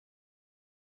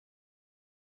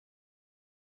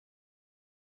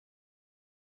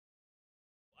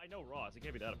I know Ross. It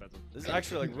can't be that offensive. This is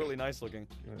actually like really nice looking.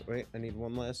 Wait, I need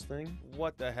one last thing.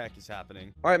 What the heck is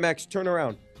happening? All right, Max, turn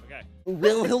around. Okay.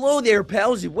 Well, hello there,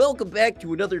 pals, and welcome back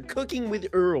to another Cooking with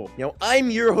Earl. Now, I'm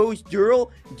your host,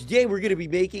 Earl, and today we're gonna be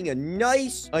making a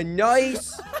nice. No,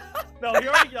 he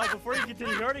already got, before you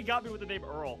continue, he already got me with the name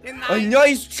Earl. A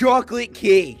nice chocolate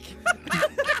cake.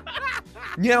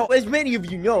 Now, as many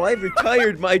of you know, I've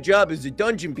retired my job as a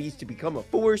dungeon beast to become a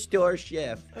 4-star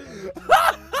chef.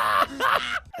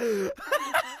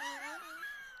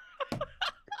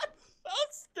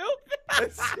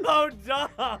 It's so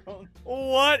dumb.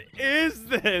 What is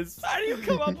this? How do you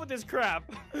come up with this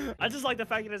crap? I just like the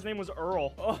fact that his name was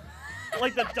Earl. Oh.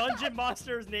 Like the dungeon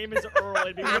monster's name is Earl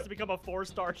and he wants to become a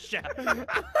 4-star chef.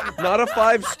 Not a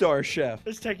 5-star chef.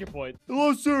 Let's take your point.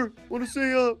 Hello, sir. Want to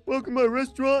say, welcome to my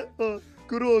restaurant.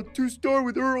 Good 2-star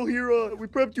with Earl here. We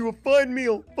prepped you a fine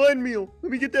meal. Fine meal.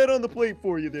 Let me get that on the plate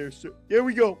for you there, sir. There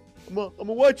we go. I'm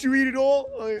gonna watch you eat it all.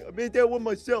 I made that one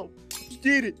myself. Just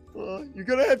eat it. You're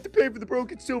gonna have to pay for the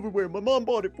broken silverware. My mom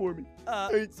bought it for me.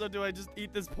 So do I just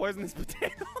eat this poisonous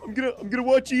potato? I'm gonna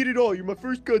watch you eat it all. You're my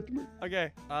first customer.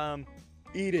 Okay.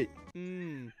 Eat it.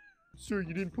 Sir,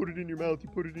 you didn't put it in your mouth. You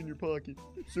put it in your pocket.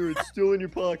 Sir, it's still in your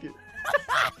pocket.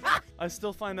 I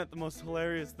still find that the most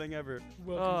hilarious thing ever.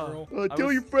 Welcome, Earl.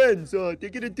 Tell your friends. They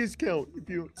get a discount if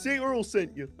you say Earl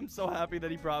sent you. I'm so happy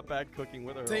that he brought back Cooking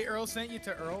with Earl. Say Earl sent you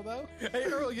to Earl, though? Hey,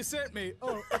 Earl, you sent me.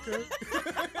 Oh, okay.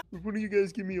 If one of you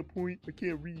guys give me a point, I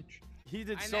can't reach. He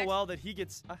did so well that he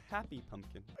gets a happy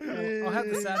pumpkin. I'll have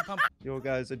the sad pumpkin. Yo,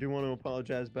 guys, I do want to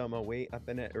apologize about my weight. I've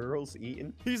been at Earl's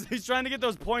eating. He's trying to get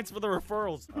those points for the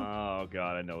referrals. Oh,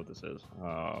 God, I know what this is.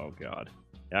 Oh, God.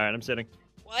 All right, I'm sitting.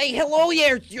 Why, hello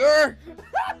there, sir.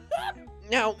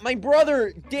 Now, my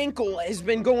brother, Dinkle, has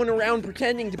been going around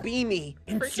pretending to be me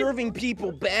and serving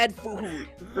people bad food.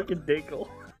 Freaking Dinkle.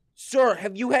 Sir,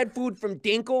 have you had food from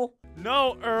Dinkle?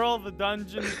 No, Earl, the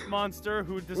dungeon monster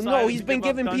who decided No, he's to been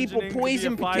give up giving people dungeoning to be a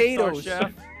poison 5-star potatoes.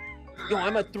 chef. Yo,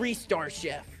 I'm a 3-star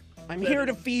chef. I'm here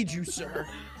to feed you, sir.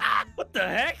 What the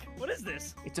heck? What is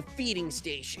this? It's a feeding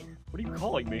station. What are you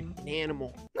calling me? An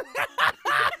animal.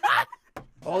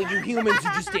 All you humans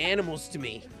are just animals to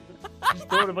me. Just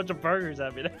throwing a bunch of burgers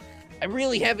at me. I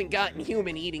really haven't gotten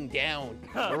human eating down.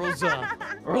 Earl's gonna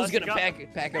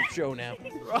pack up show now.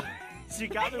 You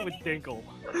got me with Dinkle.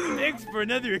 Thanks for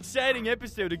another exciting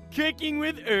episode of Cooking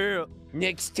with Earl.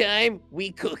 Next time,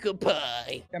 we cook a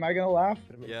pie. Am I gonna laugh?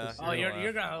 Yeah. Oh,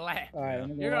 you're gonna laugh. All right,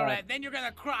 I'm You're gonna laugh. Then you're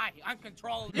gonna cry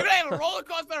uncontrollably. You're gonna have a roller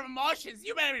coaster of emotions.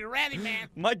 You better be ready, man.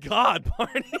 My God,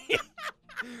 Barney.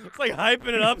 It's like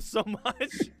hyping it up so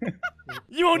much.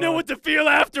 You won't know what to feel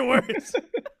afterwards.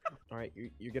 All right,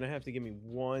 you're gonna have to give me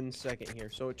 1 second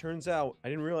here. So it turns out I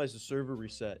didn't realize the server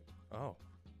reset. Oh.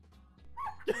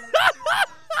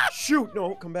 Shoot!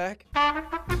 No, come back.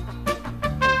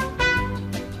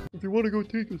 If you want to go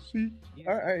take a seat.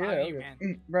 All right, yeah,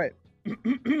 okay. Right.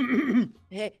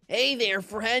 Hey there,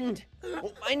 friend.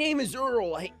 Well, my name is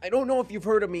Earl. I don't know if you've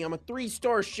heard of me. I'm a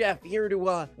 3-star chef here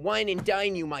to wine and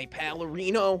dine you, my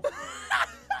palorino.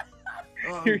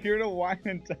 You're here to wine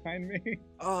and dine me?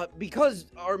 Because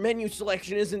our menu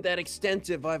selection isn't that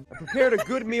extensive, I've prepared a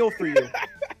good meal for you.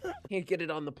 Can't get it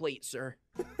on the plate, sir.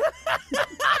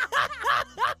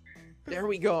 There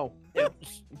we go.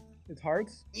 It's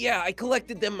hearts? Yeah, I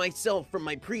collected them myself from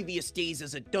my previous days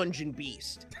as a dungeon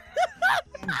beast.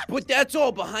 But that's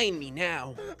all behind me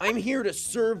now. I'm here to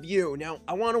serve you. Now,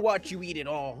 I want to watch you eat it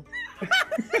all.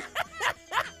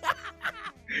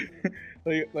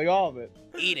 like all of it?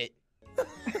 Eat it.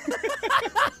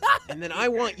 And then I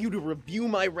want you to review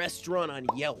my restaurant on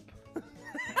Yelp.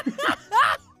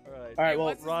 All right,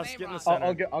 well, Ross, get in the center.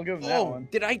 I'll give him that one.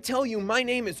 Did I tell you my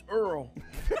name is Earl?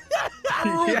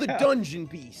 Earl the Dungeon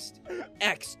Beast.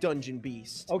 Ex-Dungeon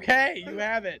Beast. Okay, you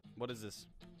have it. What is this?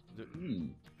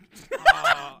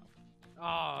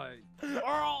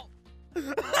 Earl.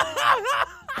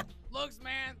 Looks,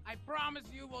 man, I promise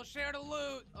you we'll share the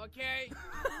loot, okay?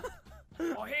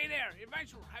 Oh, hey there,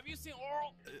 Adventurer, have you seen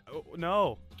Earl?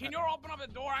 No. Can you open up the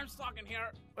door? I'm stuck in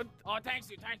here. Oh, thanks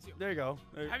you. There you go.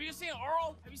 Have you seen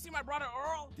Earl? Have you seen my brother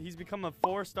Earl? He's become a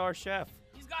 4-star chef.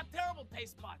 He's got terrible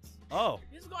taste buds. Oh.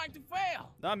 He's going to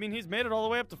fail. No, I mean, he's made it all the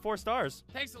way up to 4 stars.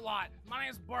 Thanks a lot. My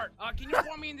name's Bert. Can you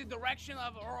point me in the direction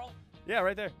of Earl? Yeah,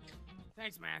 right there.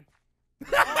 Thanks, man.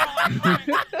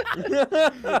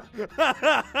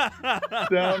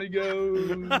 Down he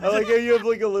goes. I like how you have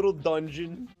like a little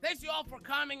dungeon. Thanks you all for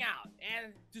coming out.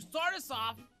 And to start us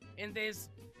off in this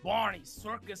Barney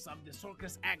circus of the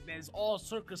circus act that is all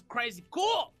circus crazy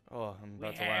cool. Oh, I'm We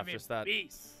about to laugh have a just that.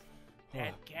 beast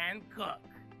that can cook.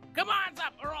 Come on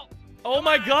up, Earl. Oh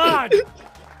my God!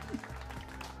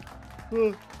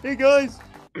 Hey guys.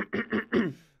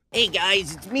 Hey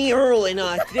guys, it's me, Earl, and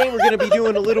today we're gonna be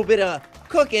doing a little bit of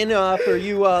cooking for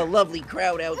you lovely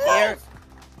crowd out there.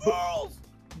 Girls!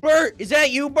 Bert, is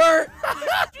that you, Bert?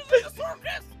 Just in the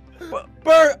circus!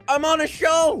 Bert, I'm on a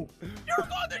show. You're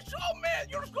on the show, man!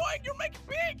 You're making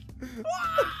big!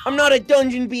 I'm not a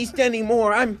dungeon beast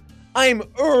anymore. I'm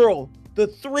Earl, the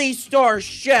 3-star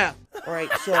chef. All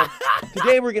right, so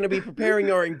today we're gonna be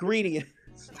preparing our ingredients.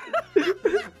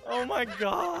 Oh my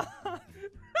god.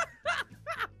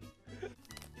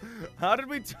 How did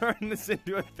we turn this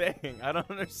into a thing? I don't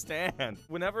understand.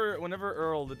 Whenever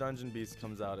Earl the Dungeon Beast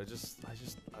comes out, I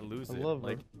lose it. love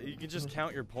like you can just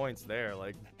count your points there.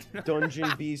 Like Dungeon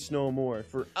beast no more.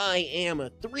 For I am a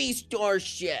 3-star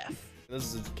chef.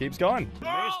 this keeps going.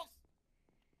 Girls!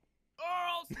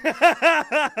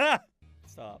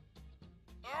 Stop.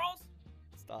 Girls!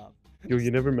 Stop. Yo,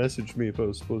 you never messaged me if I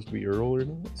was supposed to be Earl or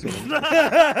not. So.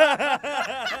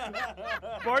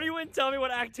 Barney wouldn't tell me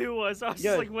what Act 2 was, so I was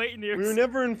just like waiting here. We were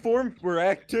never informed we're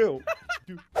Act 2.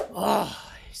 Oh,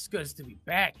 it's good to be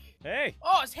back. Hey.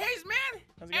 Oh, it's Hayes, man.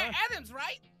 How's it going? Adams,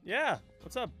 right? Yeah.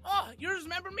 What's up? Oh, you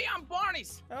remember me? I'm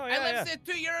Barney's. Oh yeah. I left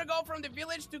 2 years ago from the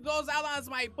village to go out on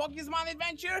my Pokemon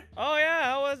adventure. Oh yeah.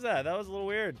 How was that? That was a little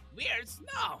weird. Weird?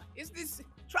 No, it's this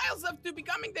trials up to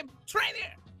becoming the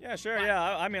trainer. Yeah, sure.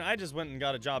 Yeah. I mean, I just went and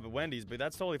got a job at Wendy's, but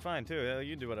that's totally fine too.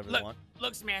 You can do whatever you want.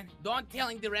 Looks, man, don't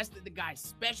telling the rest of the guys,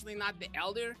 especially not the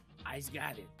elder. I's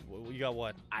got it. You got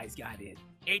what? I's got it.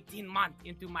 18 months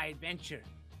into my adventure,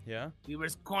 Yeah. we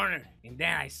was cornered, and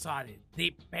then I saw it.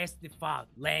 Deep past the fog,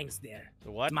 laying there, The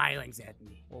what? smiling at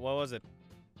me. What was it?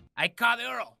 I caught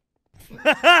Earl.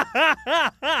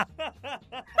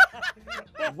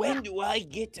 When do I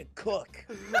get to cook?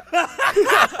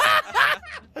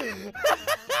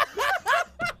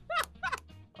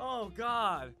 Oh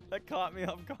God, that caught me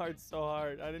off guard so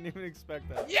hard. I didn't even expect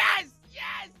that. Yes,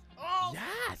 yes. Oh,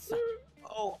 Yes.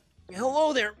 Oh,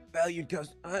 hello there, valued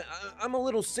customer. I'm a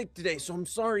little sick today, so I'm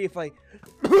sorry if I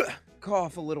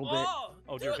cough a little bit.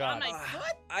 Oh, dear dude, God. on my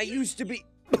foot? I used to be...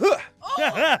 Oh,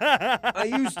 I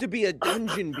used to be a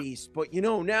dungeon beast, but you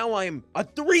know, now I'm a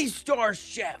 3-star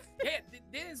chef. hey,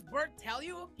 didn't Bert tell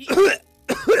you?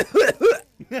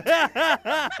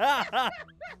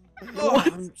 Oh,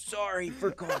 I'm sorry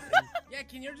for coughing. Yeah,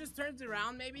 can you just turn it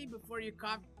around maybe before you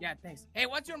cough? Yeah, thanks. Hey,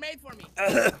 what's your made for me?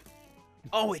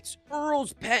 Oh, it's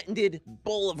Earl's patented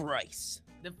bowl of rice.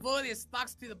 The food is stuck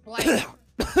to the plate.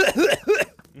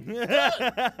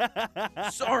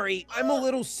 Sorry, I'm a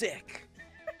little sick.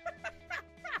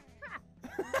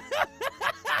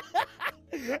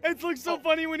 It looks so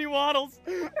funny when he waddles.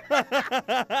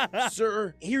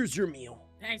 Sir, here's your meal.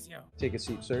 Thanks, yo. Take a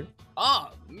seat, sir.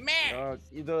 Oh, man.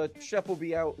 The chef will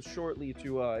be out shortly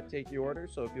to take the order,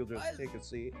 so if you'll just What? take a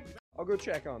seat, I'll go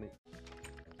check on it.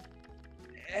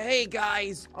 Hey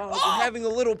guys, we're having a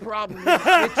little problem with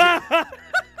the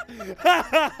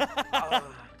kitchen.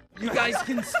 You guys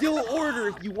can still order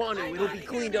if you want to. It'll be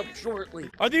cleaned up shortly.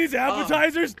 Are these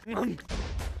appetizers?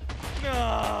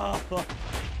 No.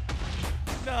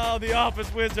 No, the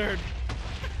office wizard.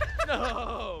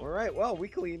 No. All right, well, we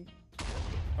cleaned.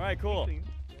 All right, cool.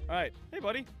 All right, hey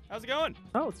buddy, how's it going?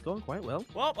 Oh, it's going quite well.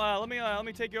 Well, let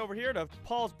me take you over here to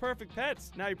Paul's Perfect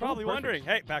Pets. Now you're probably perfect. wondering.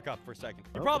 Hey, back up for a second.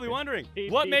 You're Oh, probably okay. wondering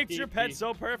Beep, what beep, makes beep, your pet beep.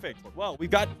 so perfect. Well, we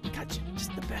got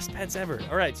just the best pets ever.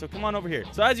 All right, so come on over here.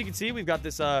 So as you can see, we've got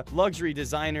this luxury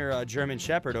designer German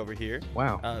Shepherd over here.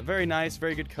 Wow. Very nice,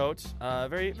 very good coat.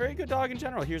 Very good dog in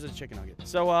general. Here's a chicken nugget.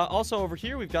 So also over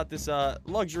here, we've got this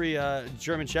luxury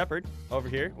German Shepherd over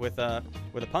here with a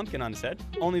pumpkin on his head.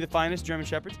 Only the finest German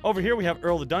Shepherds. Over here we have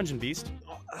Earl the Dungeon Beast.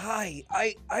 Hi,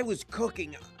 I was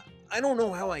cooking. I don't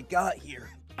know how I got here.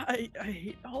 I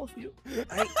hate all of you.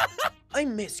 I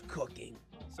miss cooking.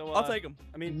 So I'll take him.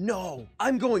 I mean, No,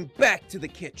 I'm going back to the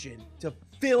kitchen to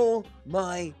fill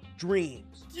my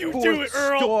dreams. You Fourth do it,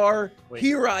 Earl. Star, Wait.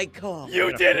 here I come.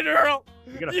 you did it, Earl.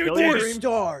 You're gonna You fill did your Four it. dreams?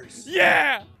 stars.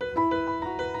 Yeah.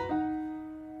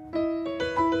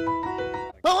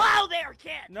 Hello there,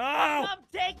 kid! No. Come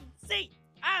take a seat!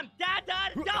 I'm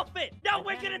Dada the Dolphin! Know what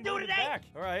we're gonna do today? Back.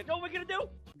 All right. Know what we're gonna do?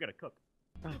 I'm gonna cook.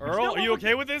 Earl, are you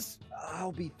okay with this?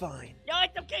 I'll be fine. Yo,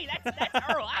 it's okay, that's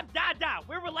Earl. I'm Dada.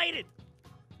 We're related.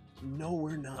 No,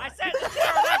 we're not. I said let's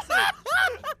share an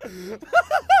accident.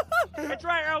 That's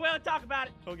right, Earl, we'll talk about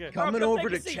it. Okay. Coming Earl, over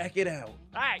take to a seat. check it out.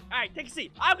 Alright, take a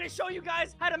seat. I'm gonna show you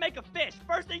guys how to make a fish.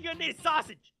 First thing you're gonna need is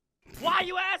sausage. Why,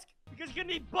 you ask? Because you're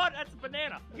gonna need butter. That's a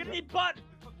banana. You're gonna need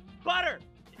butter.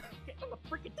 Get on the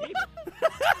freaking table.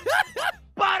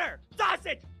 Butter,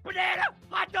 sausage, banana,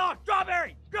 hot dog,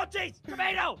 strawberry, grilled cheese,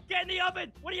 tomato. Get in the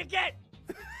oven. What do you get?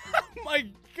 my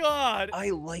God. I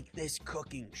like this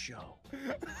cooking show.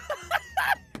 Very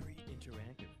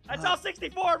interactive. That's all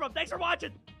 64 of them. Thanks for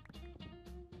watching.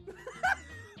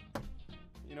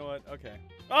 You know what? Okay.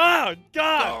 Oh,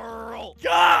 God.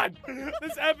 God.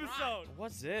 This episode.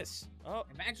 What's this? Oh.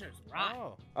 Adventures, right?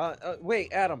 Oh.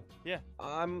 Wait, Adam. Yeah.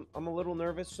 I'm a little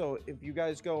nervous, so if you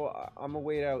guys go, I'm gonna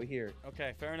wait out here.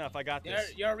 Okay, fair enough. I got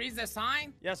this. You read the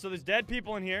sign? Yeah, so there's dead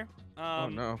people in here. Oh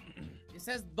no. It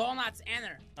says donuts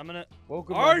enter. I'm gonna.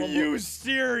 Welcome. Are you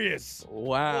serious?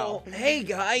 Wow. Well, hey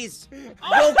guys,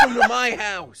 welcome to my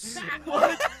house.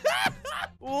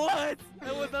 What?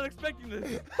 I was not expecting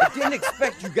this. I didn't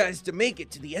expect you guys to make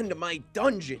it to the end of my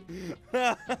dungeon.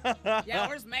 Yeah,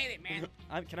 where's made it, man?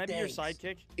 Can I be your Thanks.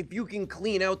 sidekick? If you can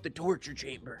clean out the torture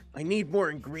chamber, I need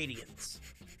more ingredients.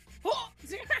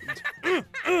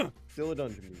 Still a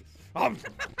dungeon beast.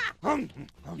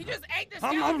 You just ate the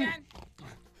skeleton.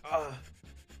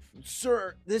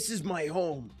 Sir, this is my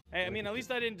home. Hey, I mean, at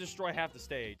least I didn't destroy half the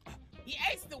stage. He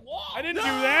ate the wall. I didn't do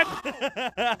that.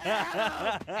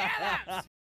 Adam!